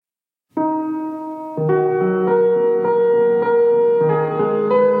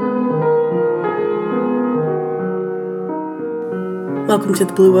Welcome to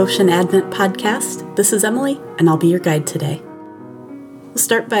the Blue Ocean Advent Podcast. This is Emily, and I'll be your guide today. We'll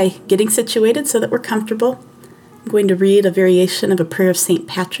start by getting situated so that we're comfortable. I'm going to read a variation of a prayer of St.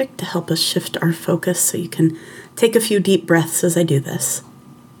 Patrick to help us shift our focus, so you can take a few deep breaths as I do this.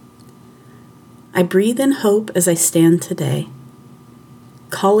 I breathe in hope as I stand today,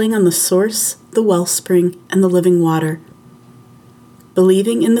 calling on the source, the wellspring, and the living water,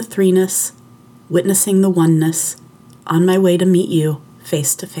 believing in the threeness, witnessing the oneness, on my way to meet you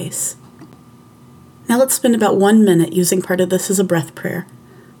face to face. Now let's spend about 1 minute using part of this as a breath prayer.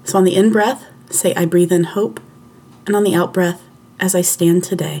 So on the in-breath, say, I breathe in hope, and on the out-breath, as I stand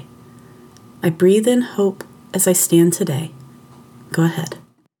today. I breathe in hope as I stand today. Go ahead.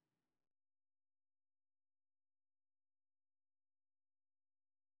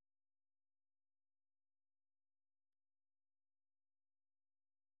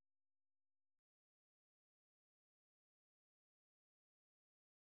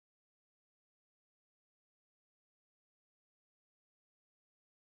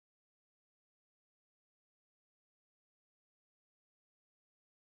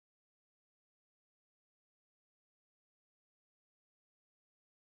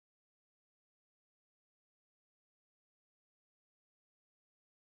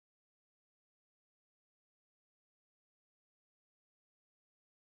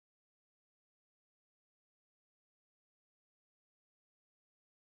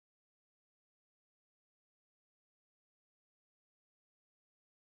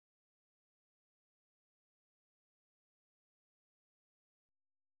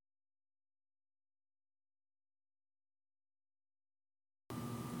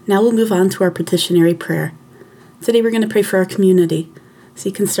 Now we'll move on to our petitionary prayer. Today we're going to pray for our community. So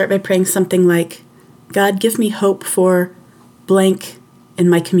you can start by praying something like, God, give me hope for blank in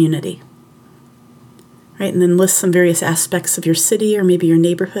my community. Right? And then list some various aspects of your city or maybe your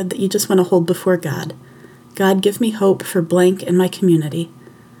neighborhood that you just want to hold before God. God, give me hope for blank in my community.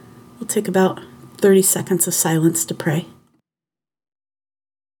 We'll take about 30 seconds of silence to pray.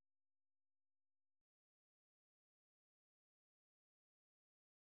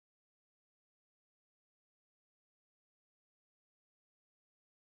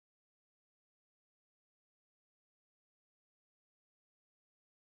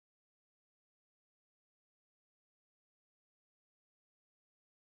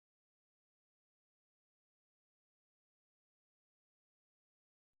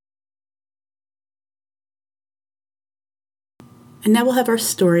 And now we'll have our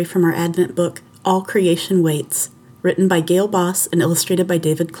story from our Advent book, All Creation Waits, written by Gail Boss and illustrated by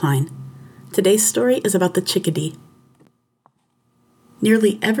David Klein. Today's story is about the chickadee.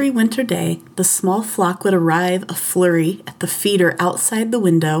 Nearly every winter day, the small flock would arrive a flurry at the feeder outside the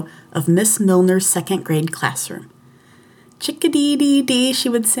window of Miss Milner's second grade classroom. Chickadee-dee-dee, she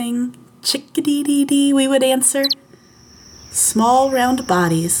would sing. Chickadee-dee-dee, we would answer. Small round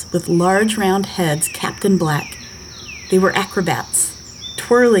bodies with large round heads capped in black. They were acrobats,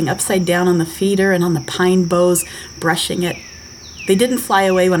 twirling upside down on the feeder and on the pine boughs, brushing it. They didn't fly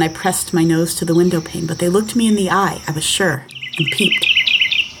away when I pressed my nose to the window pane, but they looked me in the eye, I was sure, and peeped.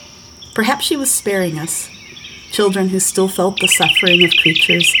 Perhaps she was sparing us, children who still felt the suffering of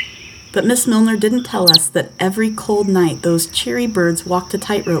creatures, but Miss Milner didn't tell us that every cold night those cheery birds walked a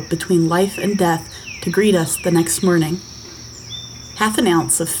tightrope between life and death to greet us the next morning. Half an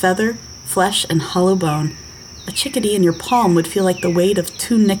ounce of feather, flesh, and hollow bone, a chickadee in your palm would feel like the weight of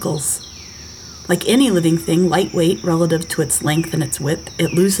 2 nickels. Like any living thing, lightweight relative to its length and its width,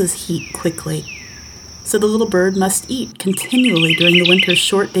 it loses heat quickly. So the little bird must eat continually during the winter's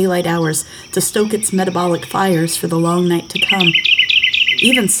short daylight hours to stoke its metabolic fires for the long night to come.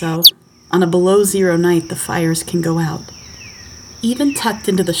 Even so, on a below-zero night, the fires can go out. Even tucked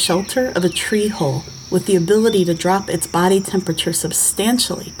into the shelter of a tree hole, with the ability to drop its body temperature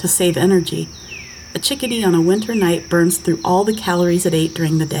substantially to save energy, a chickadee on a winter night burns through all the calories it ate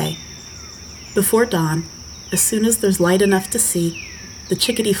during the day. Before dawn, as soon as there's light enough to see, the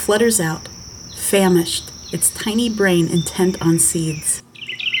chickadee flutters out, famished, its tiny brain intent on seeds.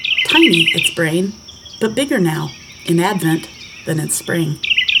 Tiny, its brain, but bigger now, in Advent, than in spring.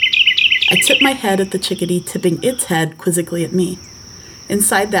 I tip my head at the chickadee, tipping its head quizzically at me.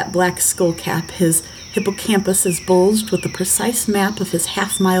 Inside that black skull cap, his hippocampus is bulged with the precise map of his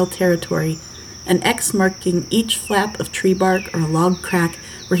half-mile territory, an X marking each flap of tree bark or a log crack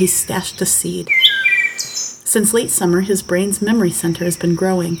where he stashed a seed. Since late summer, his brain's memory center has been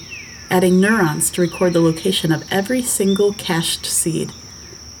growing, adding neurons to record the location of every single cached seed,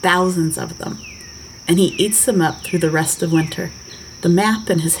 thousands of them, and he eats them up through the rest of winter. The map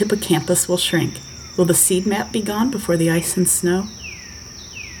in his hippocampus will shrink. Will the seed map be gone before the ice and snow?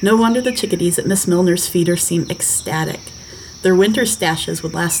 No wonder the chickadees at Miss Milner's feeder seem ecstatic. Their winter stashes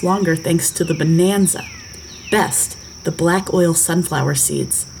would last longer thanks to the bonanza. Best, the black oil sunflower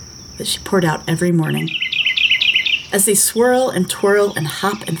seeds that she poured out every morning. As they swirl and twirl and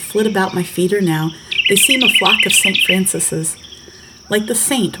hop and flit about my feeder now, they seem a flock of St. Francis's. Like the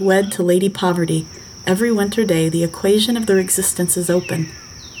saint wed to Lady Poverty, every winter day the equation of their existence is open.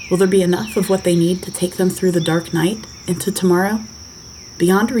 Will there be enough of what they need to take them through the dark night into tomorrow?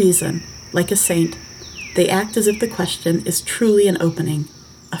 Beyond reason, like a saint, they act as if the question is truly an opening,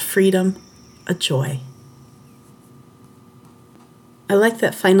 a freedom, a joy. I like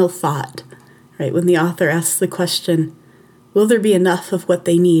that final thought, right, when the author asks the question, will there be enough of what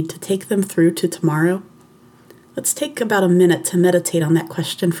they need to take them through to tomorrow? Let's take about a minute to meditate on that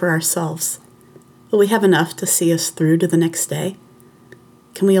question for ourselves. Will we have enough to see us through to the next day?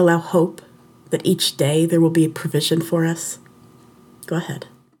 Can we allow hope that each day there will be a provision for us? Go ahead.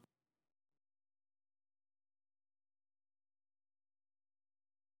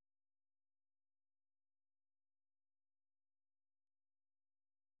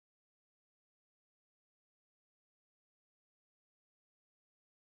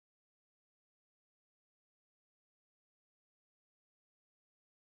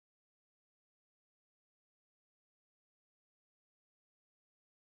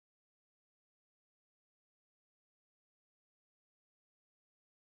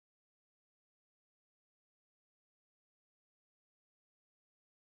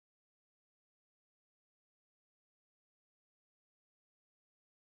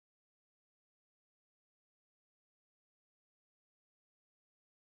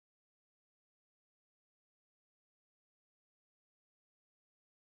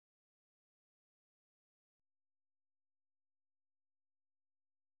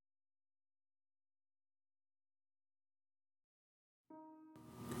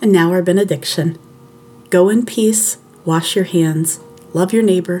 And now our benediction. Go in peace, wash your hands, love your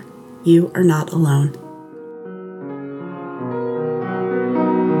neighbor. You are not alone.